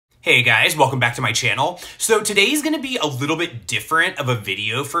Hey guys, welcome back to my channel. So today's gonna be a little bit different of a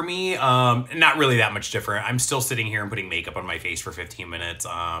video for me. Not really that much different. I'm still sitting here and putting makeup on my face for 15 minutes.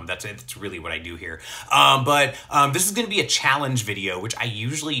 That's really what I do here. But this is gonna be a challenge video, which I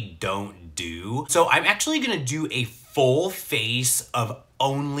usually don't do. So I'm actually gonna do a full face of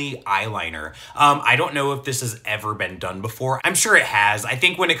only eyeliner. I don't know if this has ever been done before. I'm sure it has. I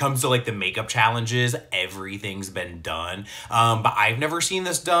think when it comes to like the makeup challenges, everything's been done. But I've never seen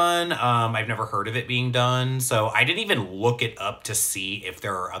this done. I've never heard of it being done. So I didn't even look it up to see if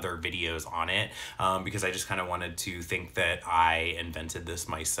there are other videos on it because I just kind of wanted to think that I invented this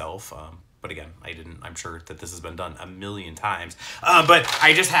myself. But again, I didn't. I'm sure that this has been done a million times. But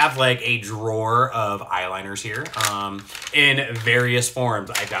I just have like a drawer of eyeliners here in various forms.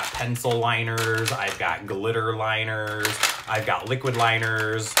 I've got pencil liners, I've got glitter liners, I've got liquid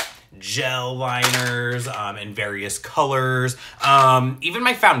liners, gel liners in various colors. Even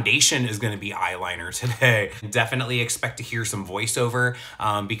my foundation is going to be eyeliner today. Definitely expect to hear some voiceover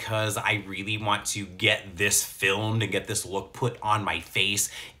because I really want to get this filmed and get this look put on my face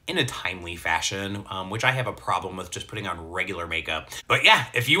in a timely fashion, which I have a problem with just putting on regular makeup. But yeah,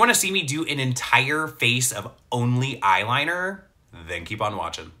 if you want to see me do an entire face of only eyeliner, then keep on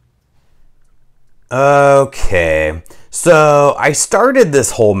watching. Okay, so I started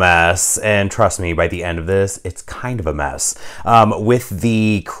this whole mess, and trust me, by the end of this, it's kind of a mess. With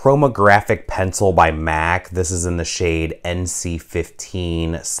the chromographic pencil by MAC, this is in the shade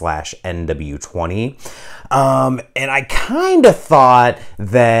NC15/NW20. And I kind of thought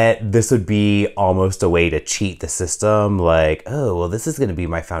that this would be almost a way to cheat the system, like, oh, well, this is going to be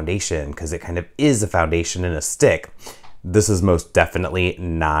my foundation, because it kind of is a foundation in a stick. This is most definitely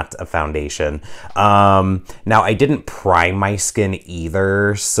not a foundation. Now, I didn't prime my skin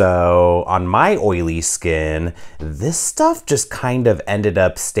either, so on my oily skin, this stuff just kind of ended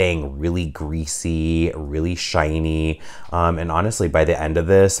up staying really greasy, really shiny, and honestly, by the end of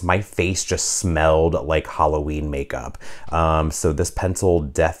this, my face just smelled like Halloween makeup. So this pencil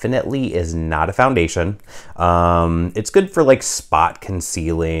definitely is not a foundation. It's good for like spot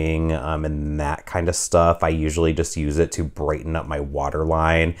concealing and that kind of stuff. I usually just use it to brighten up my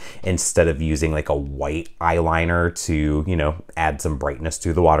waterline instead of using like a white eyeliner to, you know, add some brightness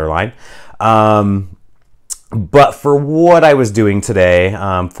to the waterline. But for what I was doing today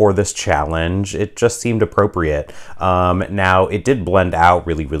for this challenge, it just seemed appropriate. Now, it did blend out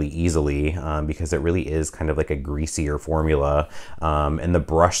really, really easily because it really is kind of like a greasier formula. And the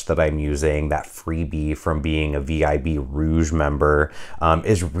brush that I'm using, that freebie from being a VIB Rouge member,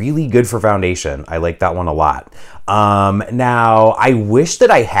 is really good for foundation. I like that one a lot. Now, I wish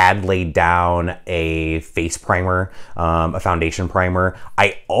that I had laid down a face primer, a foundation primer.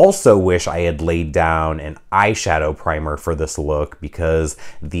 I also wish I had laid down an eyeshadow primer for this look because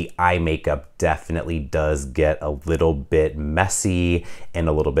the eye makeup definitely does get a little bit messy and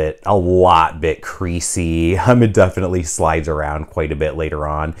a lot bit creasy. It definitely slides around quite a bit later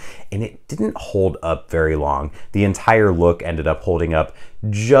on, and it didn't hold up very long. The entire look ended up holding up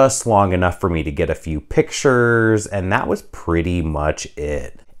just long enough for me to get a few pictures, and that was pretty much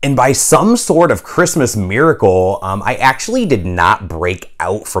it. And by some sort of Christmas miracle, I actually did not break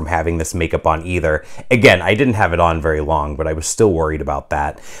out from having this makeup on either. Again, I didn't have it on very long, but I was still worried about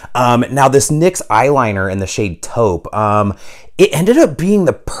that. Now this NYX eyeliner in the shade Taupe, it ended up being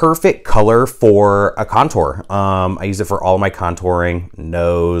the perfect color for a contour. I use it for all my contouring,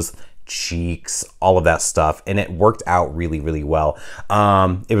 nose, cheeks, all of that stuff, and it worked out really, really well.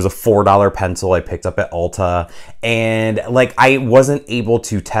 It was a $4 pencil I picked up at Ulta, and like I wasn't able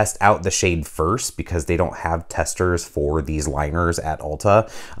to test out the shade first because they don't have testers for these liners at Ulta.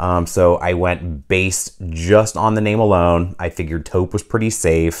 So I went based just on the name alone. I figured Taupe was pretty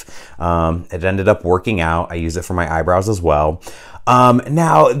safe. It ended up working out. I use it for my eyebrows as well.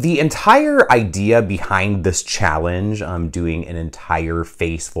 Now, the entire idea behind this challenge, doing an entire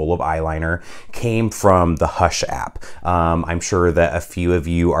face full of eyeliner, came from the Hush app. I'm sure that a few of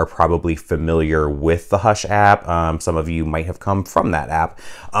you are probably familiar with the Hush app. Some of you might have come from that app.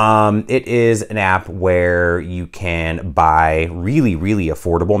 It is an app where you can buy really, really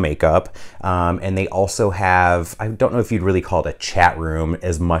affordable makeup. And they also have, I don't know if you'd really call it a chat room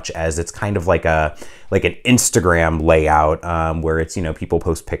as much as it's kind of like an Instagram layout where it's, you know, people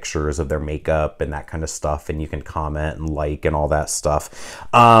post pictures of their makeup and that kind of stuff, and you can comment and like and all that stuff.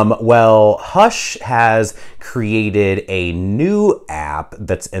 Well, Hush has created a new app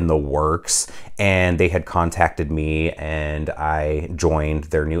that's in the works, and they had contacted me, and I joined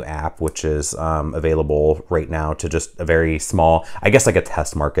their new app, which is available right now to just a very small, I guess like a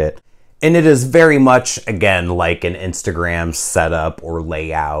test market. And it is very much, again, like an Instagram setup or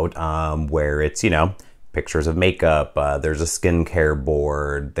layout, where it's, pictures of makeup, there's a skincare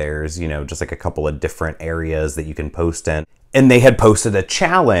board, there's, just like a couple of different areas that you can post in. And they had posted a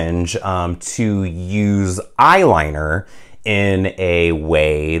challenge to use eyeliner in a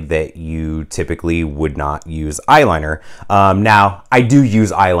way that you typically would not use eyeliner. Now, I do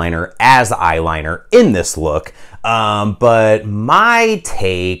use eyeliner as eyeliner in this look, but my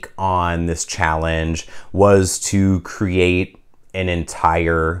take on this challenge was to create an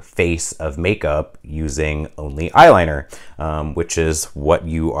entire face of makeup using only eyeliner, which is what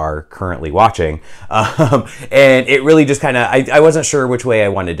you are currently watching. And it really just kind of, I wasn't sure which way I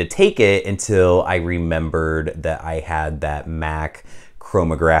wanted to take it until I remembered that I had that MAC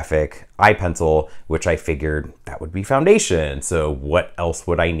chromographic eye pencil, which I figured that would be foundation. So what else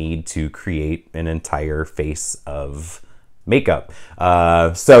would I need to create an entire face of makeup?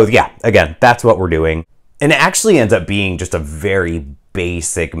 So yeah, again, that's what we're doing. And it actually ends up being just a very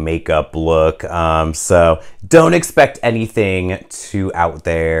basic makeup look. So don't expect anything too out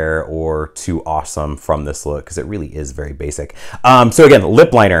there or too awesome from this look, because it really is very basic. So again,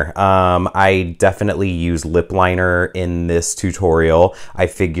 lip liner. I definitely use lip liner in this tutorial. I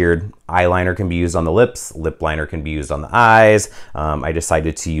figured eyeliner can be used on the lips, lip liner can be used on the eyes. I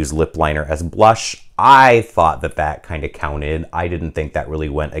decided to use lip liner as blush. I thought that that kind of counted. I didn't think that really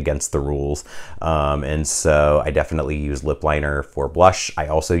went against the rules. And so I definitely use lip liner for blush. I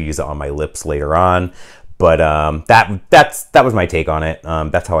also use it on my lips later on. But that was my take on it.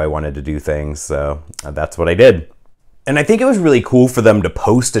 That's how I wanted to do things. So that's what I did. And I think it was really cool for them to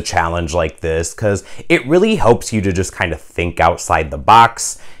post a challenge like this, because it really helps you to just kind of think outside the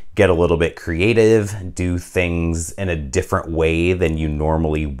box, get a little bit creative, do things in a different way than you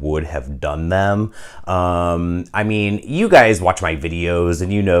normally would have done them. I mean, you guys watch my videos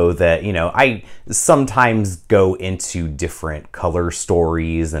and you know that, I sometimes go into different color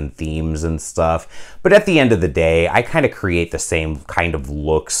stories and themes and stuff, but at the end of the day, I kind of create the same kind of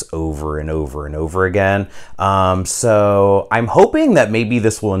looks over and over and over again. So I'm hoping that maybe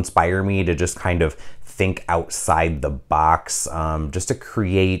this will inspire me to just kind of think outside the box, just to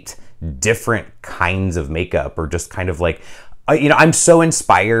create different kinds of makeup, or just kind of like, I'm so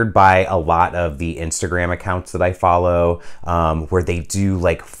inspired by a lot of the Instagram accounts that I follow, where they do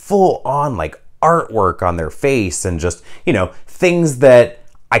like full on like artwork on their face and just, things that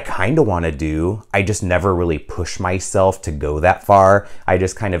I kind of want to do. I just never really push myself to go that far. I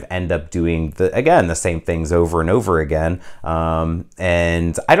just kind of end up doing the same things over and over again.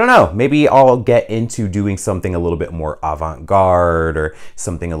 And I don't know, maybe I'll get into doing something a little bit more avant-garde, or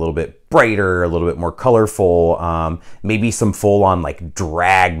something a little bit brighter, a little bit more colorful, maybe some full-on like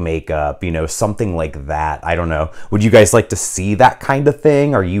drag makeup, something like that. I don't know. Would you guys like to see that kind of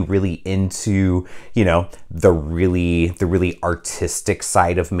thing? Are you really into, the really artistic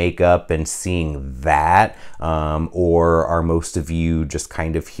side of makeup and seeing that? Or are most of you just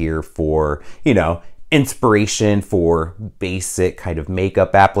kind of here for, inspiration for basic kind of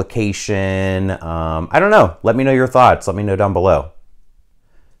makeup application? I don't know. Let me know your thoughts. Let me know down below.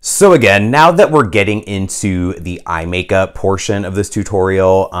 So again, now that we're getting into the eye makeup portion of this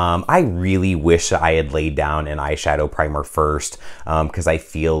tutorial, I really wish I had laid down an eyeshadow primer first, because I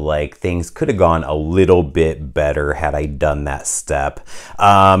feel like things could have gone a little bit better had I done that step.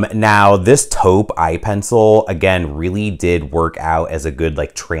 Now this taupe eye pencil, again, really did work out as a good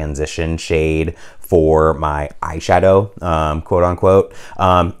like transition shade for my eyeshadow, quote unquote.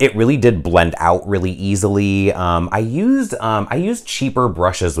 It really did blend out really easily. I used cheaper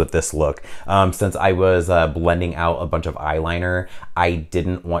brushes with this look. Since I was blending out a bunch of eyeliner, I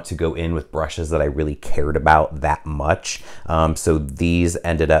didn't want to go in with brushes that I really cared about that much. So these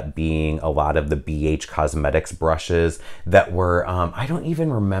ended up being a lot of the BH Cosmetics brushes that were, I don't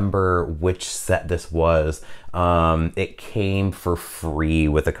even remember which set this was. It came for free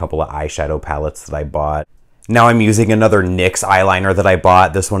with a couple of eyeshadow palettes that I bought. Now I'm using another NYX eyeliner that I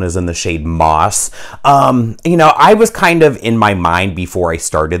bought. This one is in the shade Moss. I was kind of in my mind before I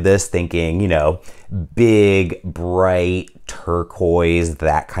started this thinking, big, bright, turquoise,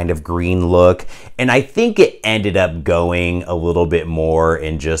 that kind of green look. And I think it ended up going a little bit more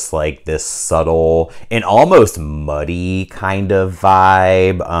in just like this subtle and almost muddy kind of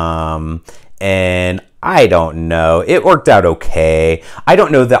vibe. And I don't know. It worked out okay. I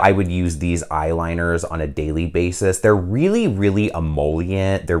don't know that I would use these eyeliners on a daily basis. They're really, really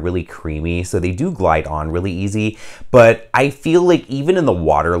emollient. They're really creamy, so they do glide on really easy. But I feel like even in the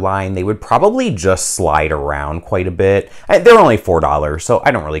waterline, they would probably just slide around quite a bit. They're only $4, so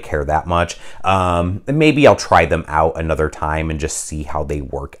I don't really care that much. Maybe I'll try them out another time and just see how they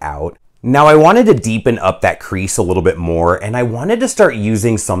work out. Now I wanted to deepen up that crease a little bit more, and I wanted to start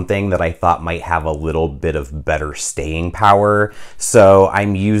using something that I thought might have a little bit of better staying power. So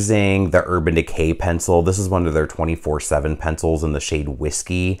I'm using the Urban Decay pencil. This is one of their 24/7 pencils in the shade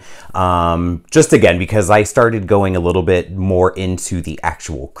Whiskey. Just again, because I started going a little bit more into the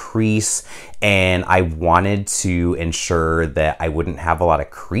actual crease, and I wanted to ensure that I wouldn't have a lot of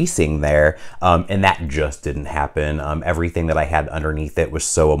creasing there, and that just didn't happen. Everything that I had underneath it was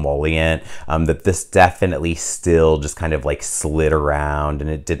so emollient that this definitely still just kind of like slid around and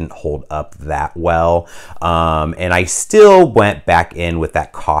it didn't hold up that well. And I still went back in with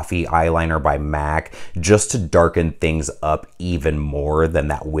that coffee eyeliner by MAC just to darken things up even more than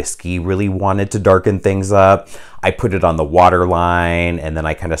that Whiskey really wanted to darken things up. I put it on the waterline and then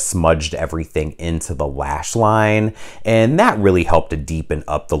I kind of smudged everything into the lash line, and that really helped to deepen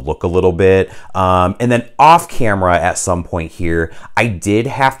up the look a little bit. And then off camera at some point here, I did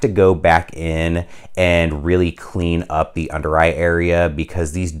have to go back in and really clean up the under eye area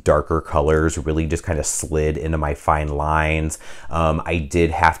because these darker colors really just kind of slid into my fine lines. I did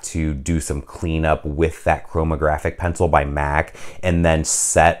have to do some cleanup with that chromographic pencil by MAC and then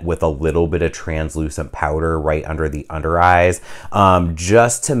set with a little bit of translucent powder right under the under eyes,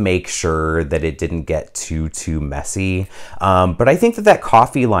 just to make sure that it didn't get too messy. But I think that that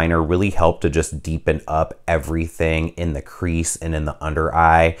coffee liner really helped to just deepen up everything in the crease and in the under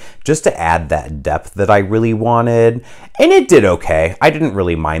eye, just to add that depth that I really wanted. And it did okay. I didn't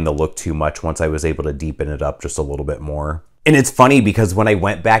really mind the look too much once I was able to deepen it up just a little bit more. And it's funny because when I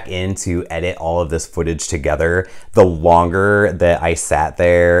went back in to edit all of this footage together, the longer that I sat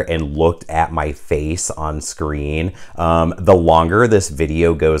there and looked at my face on screen, the longer this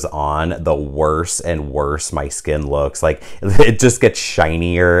video goes on, the worse and worse my skin looks. Like, it just gets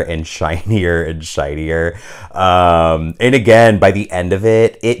shinier and shinier and shinier. And again, by the end of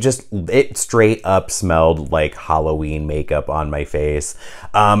it, it straight up smelled like Halloween makeup on my face.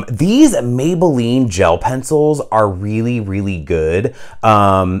 These Maybelline gel pencils are really good.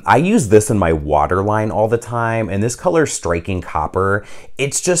 I use this in my waterline all the time, and this color Striking Copper,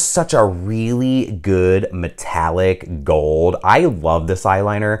 it's just such a really good metallic gold. I love this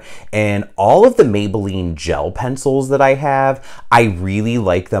eyeliner, and all of the Maybelline gel pencils that I have, I really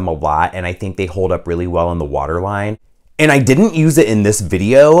like them a lot, and I think they hold up really well in the waterline. And I didn't use it in this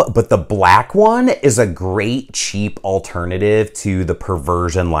video, but the black one is a great cheap alternative to the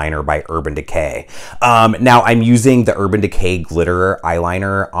Perversion liner by Urban Decay. Now I'm using the Urban Decay glitter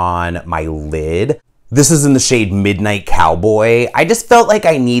eyeliner on my lid. This is in the shade Midnight Cowboy. I just felt like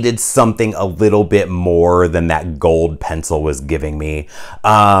I needed something a little bit more than that gold pencil was giving me.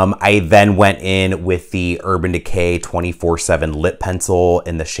 I then went in with the Urban Decay 24/7 lip pencil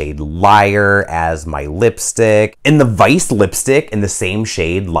in the shade Liar as my lipstick. And the Vice lipstick in the same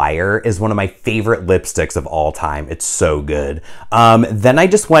shade, Liar, is one of my favorite lipsticks of all time. It's so good. Then I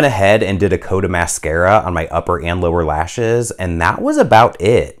just went ahead and did a coat of mascara on my upper and lower lashes, and that was about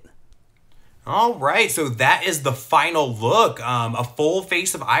it. All right, so that is the final look, a full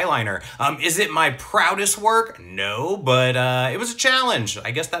face of eyeliner. Is it my proudest work? No, but it was a challenge.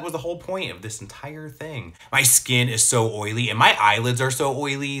 I guess that was the whole point of this entire thing. My skin is so oily and my eyelids are so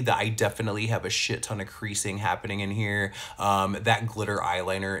oily that I definitely have a shit ton of creasing happening in here. That glitter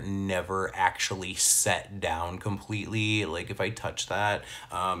eyeliner never actually set down completely. Like if I touch that,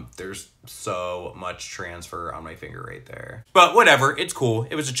 there's so much transfer on my finger right there. But whatever, it's cool.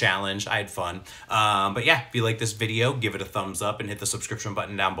 It was a challenge. I had fun. But yeah, if you like this video, give it a thumbs up and hit the subscription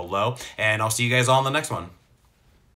button down below. And I'll see you guys all in the next one.